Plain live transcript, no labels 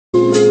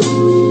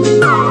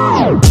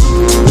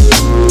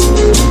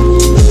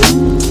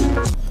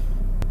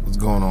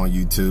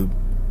YouTube.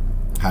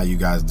 How you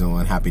guys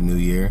doing? Happy New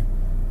Year.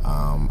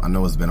 I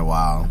know it's been a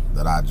while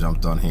that I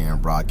jumped on here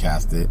and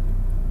broadcasted.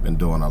 Been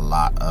doing a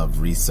lot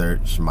of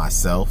research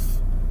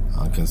myself,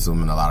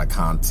 consuming a lot of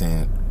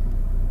content,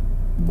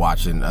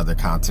 watching other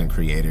content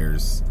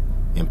creators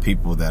and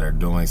people that are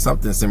doing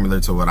something similar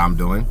to what I'm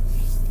doing.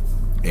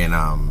 And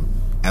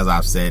as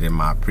I've said in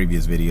my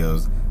previous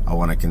videos, I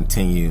want to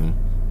continue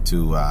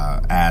to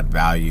add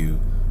value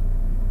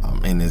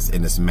in this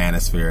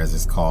manosphere, as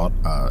it's called,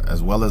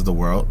 as well as the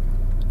world,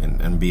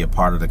 and be a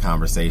part of the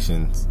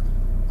conversations,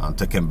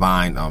 to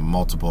combine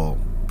multiple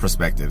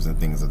perspectives and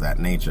things of that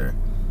nature.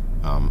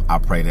 I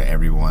pray that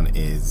everyone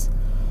is,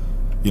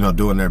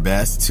 doing their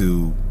best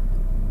to,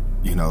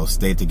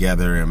 stay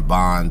together and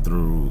bond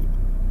through,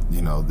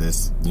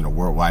 this,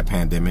 worldwide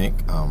pandemic.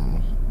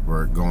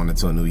 We're going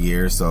into a new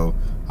year, so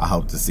I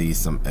hope to see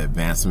some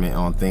advancement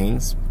on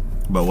things.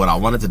 But what I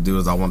wanted to do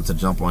is I wanted to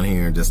jump on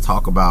here and just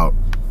talk about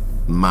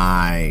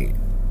my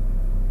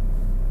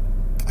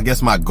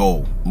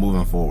goal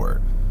moving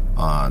forward,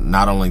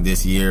 not only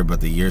this year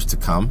but the years to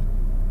come.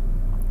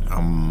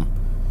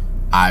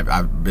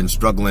 I've been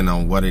struggling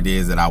on what it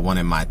is that I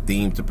wanted my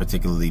theme to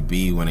particularly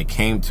be when it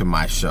came to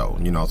my show.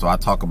 So I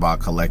talk about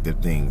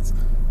collective things,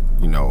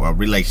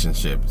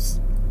 relationships,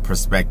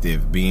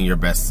 perspective, being your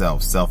best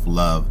self,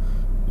 self-love,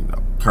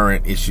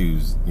 current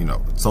issues,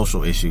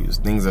 social issues,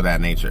 things of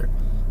that nature.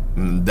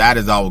 And that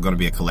is all going to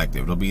be a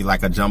collective. It'll be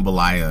like a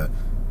jambalaya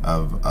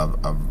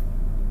of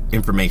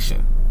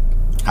information.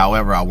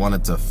 However, I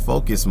wanted to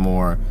focus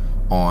more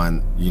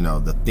on,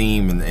 the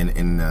theme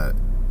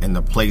and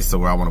the place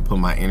where I want to put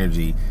my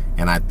energy.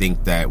 And I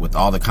think that with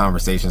all the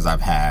conversations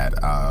I've had,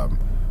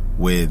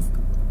 with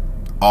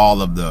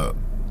all of the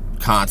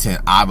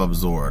content I've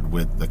absorbed,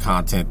 with the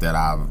content that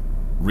I've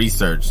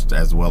researched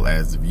as well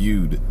as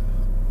viewed,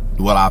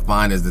 what I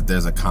find is that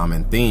there's a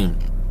common theme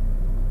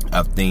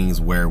of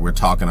things where we're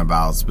talking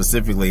about,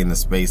 specifically in the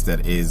space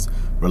that is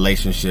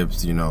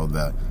relationships,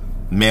 the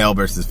male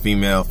versus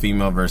female,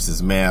 female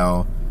versus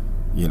male,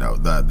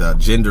 the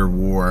gender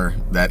war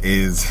that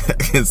is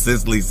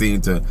consistently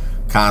seen to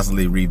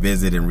constantly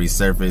revisit and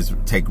resurface,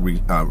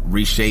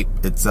 reshape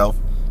itself.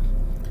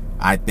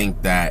 I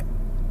think that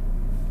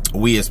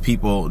we as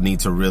people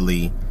need to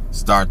really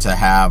start to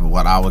have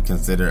what I would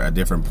consider a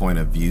different point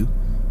of view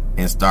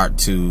and start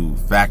to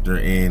factor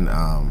in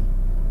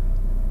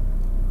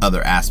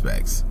other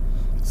aspects.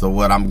 So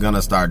what I'm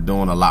gonna start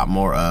doing a lot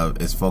more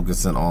of is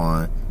focusing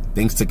on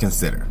things to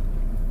consider,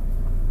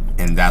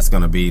 and that's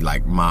gonna be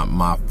like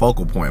my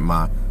focal point,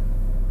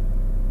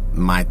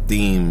 my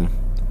theme,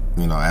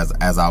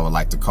 as I would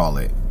like to call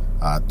it,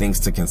 things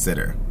to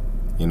consider.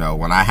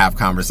 When I have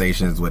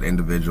conversations with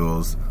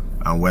individuals,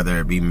 whether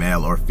it be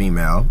male or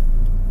female,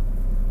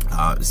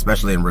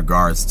 especially in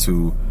regards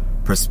to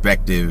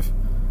perspective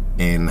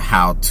and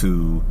how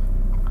to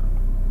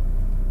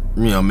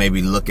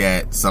maybe look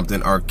at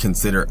something or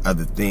consider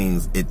other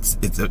things,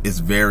 it's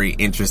very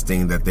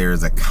interesting that there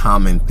is a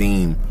common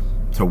theme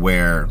to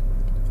where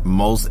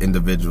most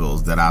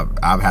individuals that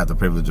I've had the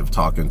privilege of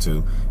talking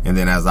to, and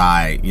then as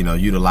I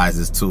utilize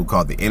this tool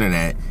called the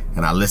internet,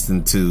 and I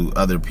listen to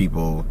other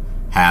people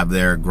have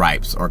their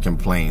gripes or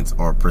complaints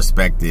or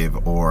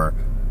perspective or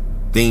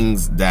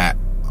things that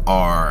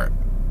are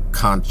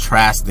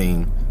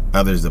contrasting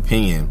others'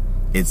 opinion,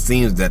 it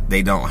seems that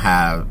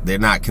they're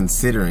not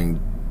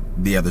considering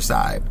the other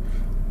side.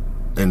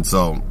 And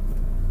so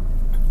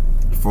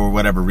for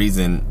whatever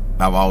reason,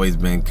 I've always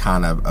been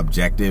kind of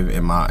objective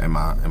in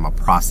my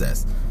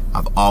process.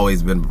 I've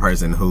always been a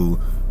person who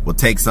will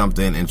take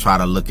something and try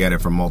to look at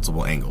it from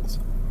multiple angles.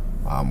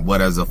 What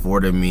has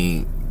afforded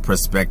me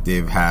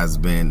perspective has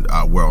been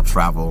world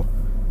travel.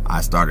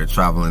 I started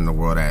traveling the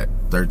world at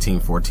 13,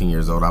 14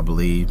 years old, I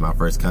believe. My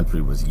first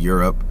country was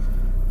Europe.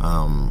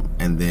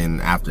 And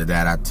then after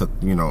that, I took,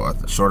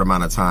 a short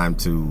amount of time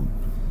to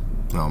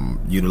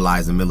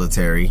utilize the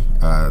military,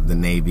 the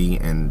Navy,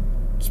 and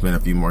spent a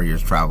few more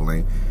years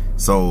traveling.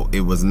 So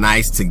it was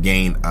nice to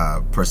gain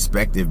a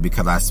perspective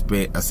because I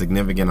spent a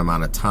significant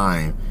amount of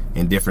time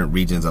in different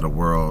regions of the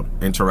world,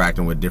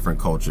 interacting with different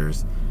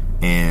cultures,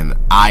 and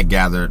I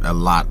gathered a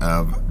lot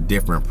of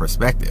different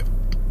perspective.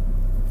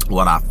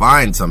 What I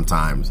find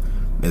sometimes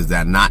is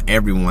that not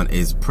everyone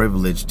is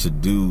privileged to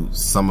do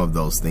some of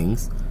those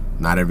things.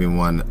 Not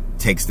everyone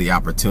takes the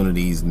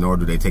opportunities, nor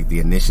do they take the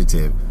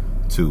initiative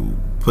to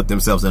put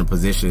themselves in a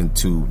position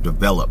to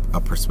develop a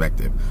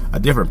perspective,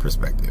 a different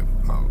perspective.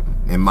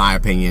 In my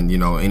opinion,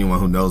 anyone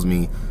who knows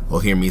me will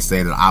hear me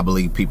say that I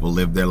believe people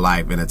live their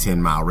life in a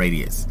 10-mile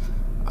radius,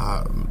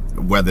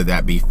 whether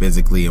that be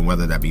physically and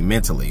whether that be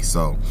mentally.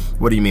 So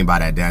what do you mean by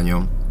that,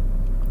 Daniel?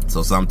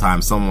 So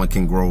sometimes someone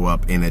can grow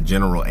up in a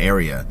general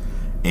area,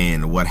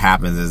 and what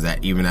happens is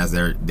that even as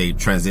they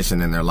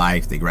transition in their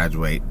life, they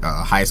graduate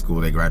high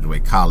school, they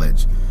graduate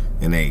college,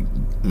 and they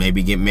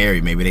maybe get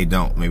married, maybe they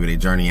don't, maybe they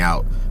journey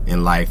out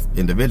in life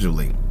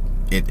individually.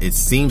 It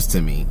seems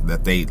to me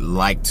that they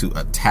like to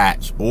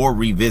attach or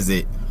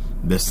revisit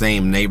the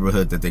same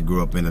neighborhood that they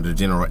grew up in, or the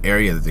general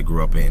area that they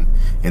grew up in,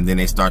 and then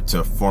they start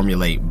to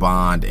formulate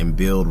bond and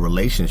build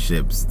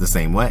relationships the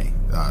same way,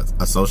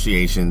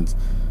 associations,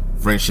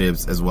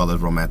 friendships, as well as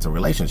romantic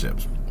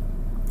relationships.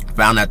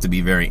 Found that to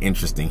be very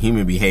interesting.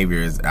 Human behavior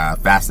is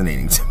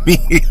fascinating to me.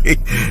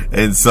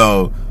 And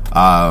so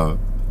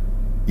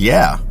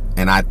yeah,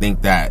 and I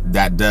think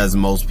that does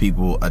most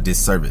people a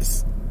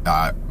disservice,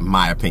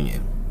 my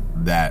opinion,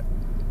 that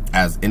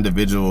as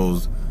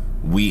individuals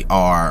we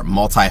are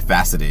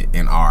multifaceted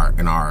in our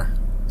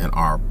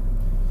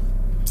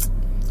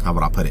how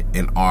would I put it,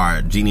 in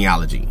our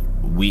genealogy.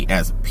 We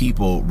as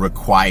people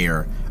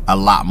require a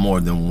lot more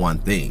than one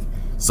thing.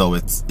 So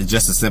it's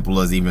just as simple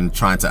as even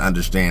trying to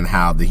understand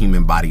how the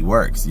human body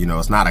works. You know,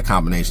 it's not a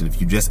combination. If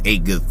you just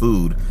ate good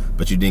food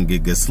but you didn't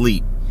get good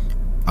sleep,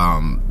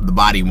 the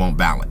body won't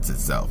balance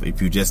itself.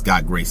 If you just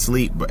got great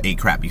sleep but ate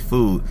crappy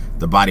food,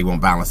 the body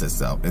won't balance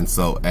itself. And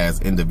so as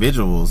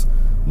individuals,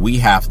 we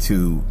have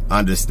to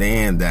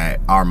understand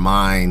that our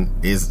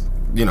mind is,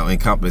 you know,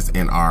 encompassed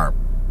in our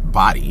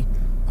body.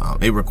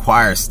 It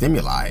requires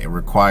stimuli. It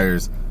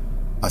requires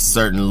a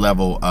certain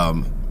level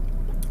of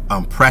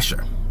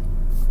pressure.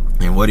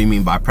 And what do you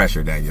mean by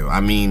pressure, Daniel?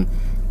 I mean,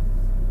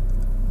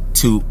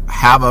 to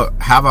have a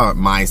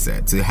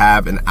mindset, to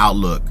have an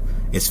outlook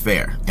is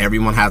fair.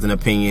 Everyone has an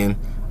opinion.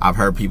 I've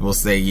heard people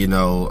say, you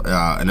know,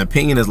 an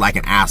opinion is like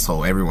an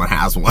asshole. Everyone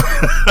has one.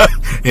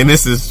 And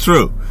this is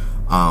true.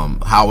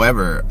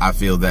 However, I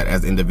feel that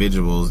as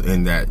individuals,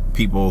 and that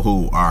people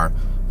who are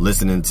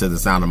listening to the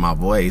sound of my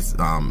voice,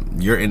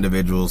 you're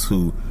individuals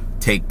who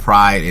take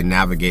pride in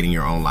navigating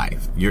your own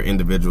life. You're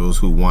individuals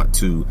who want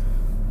to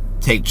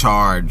take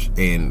charge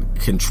and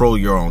control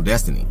your own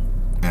destiny.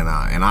 And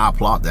I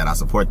applaud that. I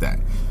support that.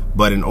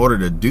 But in order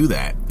to do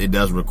that, it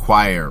does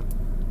require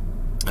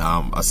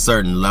a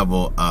certain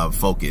level of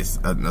focus,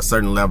 a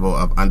certain level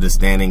of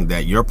understanding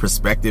that your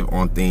perspective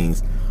on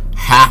things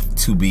have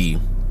to be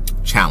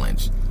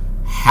challenged,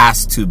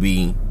 has to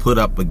be put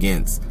up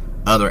against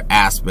other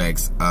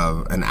aspects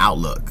of an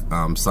outlook.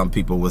 Some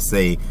people would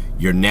say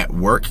your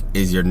network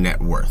is your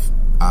net worth.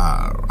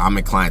 I'm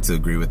inclined to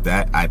agree with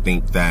that. I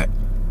think that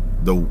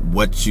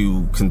what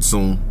you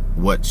consume,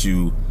 what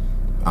you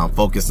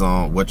focus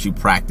on, what you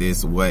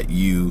practice, what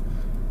you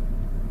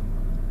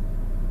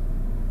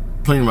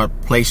pretty much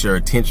place your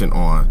attention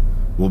on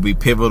will be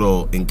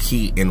pivotal and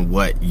key in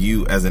what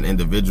you as an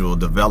individual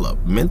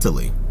develop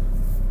mentally.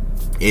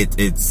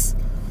 It's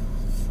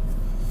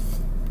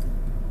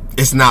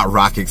not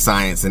rocket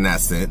science in that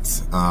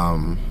sense.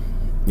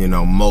 You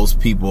know, most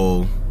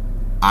people,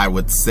 I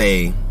would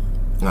say,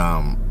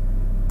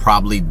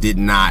 probably did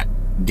not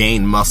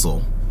gain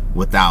muscle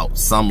without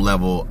some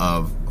level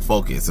of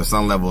focus or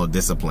some level of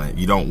discipline.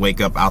 You don't wake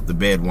up out the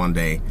bed one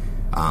day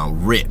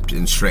ripped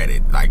and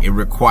shredded. Like, it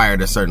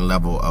required a certain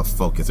level of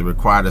focus. It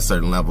required a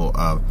certain level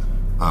of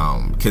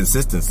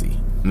consistency.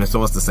 And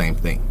so it's the same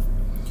thing.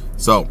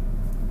 So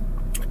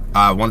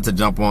I wanted to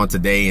jump on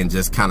today and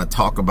just kind of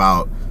talk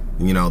about,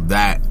 you know,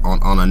 that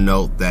on a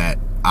note that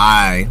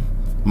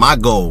my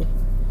goal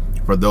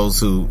for those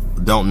who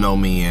don't know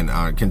me and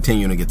are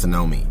continuing to get to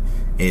know me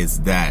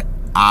is that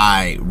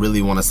I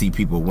really want to see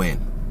people win.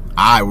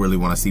 I really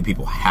want to see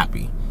people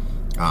happy.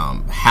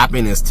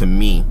 Happiness to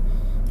me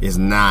is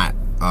not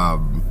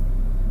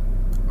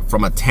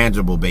from a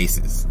tangible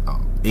basis.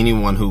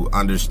 Anyone who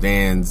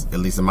understands, at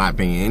least in my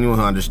opinion, anyone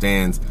who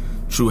understands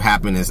true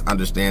happiness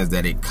understands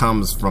that it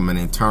comes from an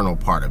internal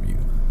part of you.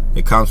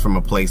 It comes from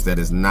a place that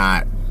is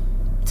not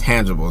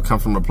tangible. It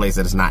comes from a place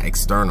that is not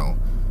external,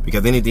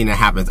 because anything that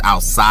happens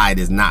outside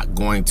is not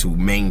going to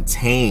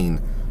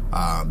maintain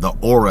the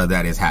aura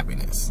that is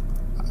happiness.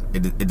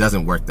 It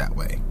doesn't work that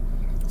way.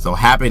 So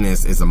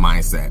happiness is a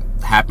mindset.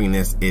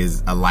 Happiness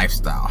is a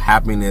lifestyle.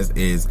 Happiness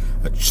is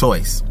a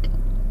choice.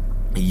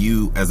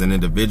 You as an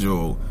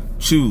individual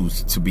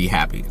choose to be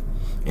happy.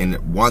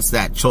 And once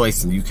that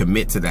choice, and you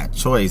commit to that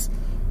choice,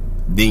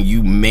 then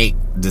you make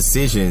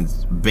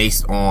decisions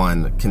based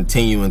on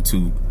continuing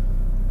to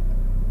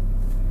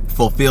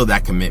fulfill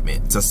that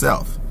commitment to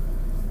self.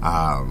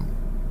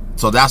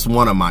 So that's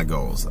one of my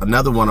goals.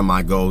 Another one of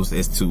my goals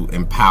is to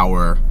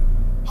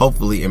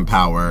hopefully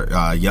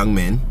empower young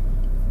men,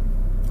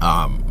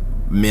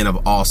 men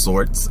of all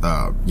sorts,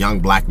 young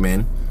black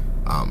men,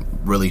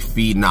 really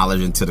feed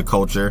knowledge into the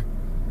culture,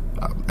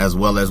 as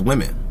well as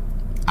women.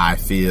 I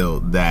feel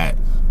that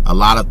a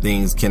lot of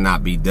things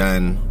cannot be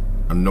done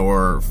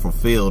nor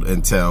fulfilled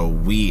until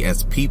we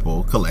as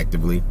people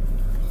collectively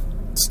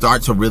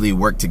start to really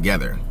work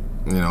together.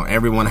 You know,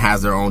 everyone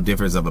has their own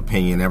difference of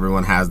opinion.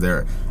 Everyone has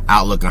their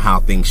outlook on how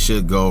things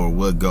should go or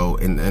would go.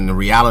 And the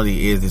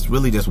reality is, it's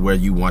really just where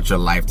you want your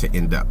life to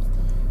end up.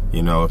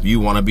 You know, if you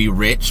want to be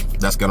rich,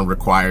 that's going to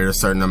require a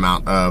certain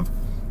amount of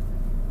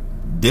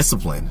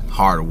discipline,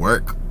 hard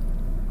work,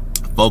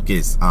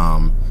 focus,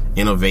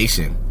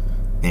 innovation,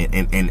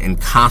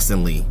 and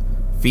constantly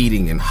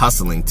feeding and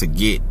hustling to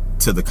get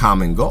to the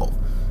common goal.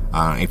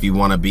 If you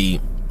want to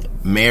be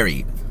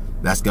married,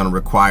 that's going to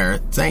require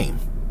same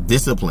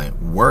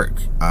discipline, work,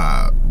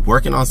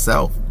 working on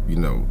self, you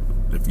know,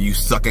 If you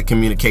suck at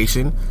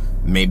communication,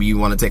 maybe you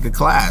want to take a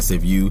class.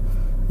 If you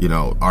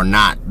are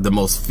not the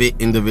most fit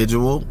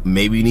individual,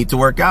 maybe you need to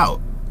work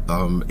out.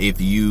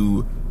 If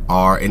you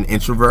are an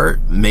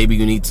introvert, maybe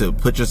you need to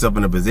put yourself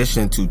in a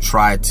position to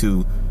try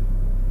to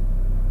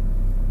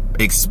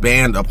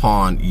expand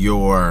upon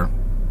your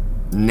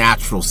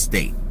natural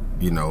state.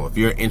 If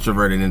you're an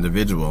introverted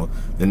individual,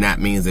 then that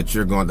means that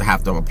you're going to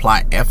have to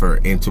apply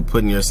effort into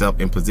putting yourself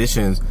in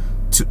positions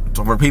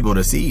for people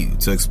to see you,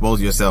 to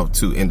expose yourself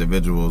to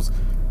individuals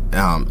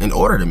in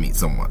order to meet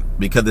someone,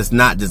 because it's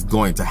not just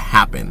going to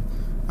happen.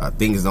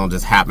 Things don't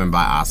just happen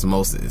by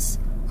osmosis.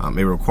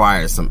 It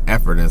requires some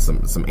effort and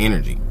some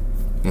energy.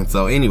 And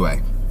so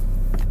anyway,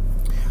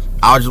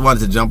 I just wanted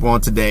to jump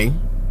on today,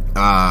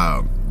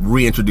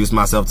 reintroduce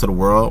myself to the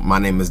world. My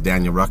name is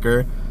Daniel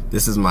Rucker.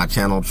 This is my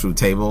channel, True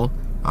Table.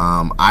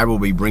 I will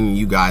be bringing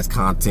you guys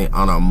content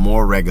on a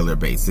more regular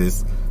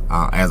basis,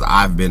 as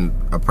I've been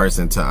a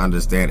person to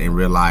understand and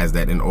realize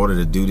that in order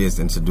to do this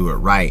and to do it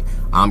right,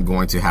 I'm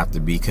going to have to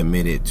be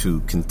committed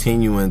to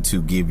continuing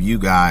to give you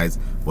guys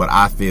what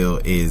I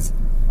feel is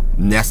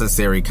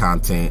necessary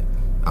content,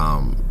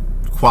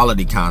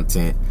 quality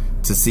content,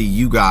 to see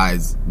you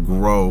guys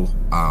grow,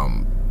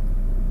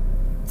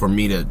 for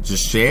me to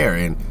just share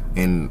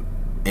and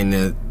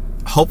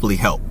hopefully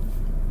help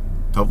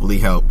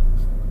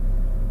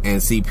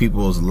and see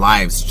people's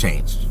lives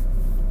changed.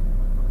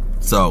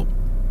 So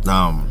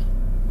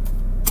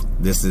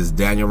this is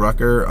Daniel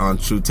Rucker on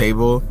True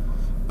Table.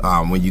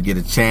 When you get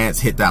a chance,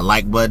 hit that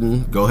like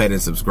button, go ahead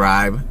and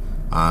subscribe.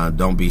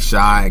 Don't be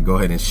shy, go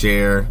ahead and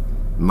share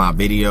my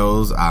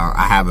videos.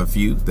 I have a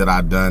few that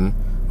I've done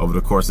over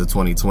the course of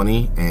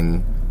 2020,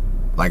 and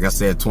like I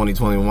said,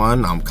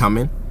 2021, I'm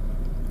coming.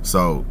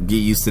 So get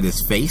used to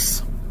this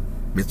face,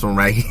 this one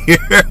right here.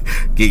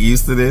 Get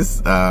used to this,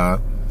 because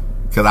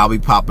I'll be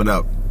popping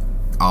up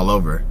all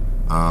over.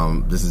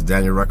 This is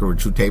Daniel Rucker with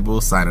True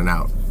Table, signing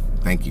out.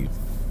 Thank you.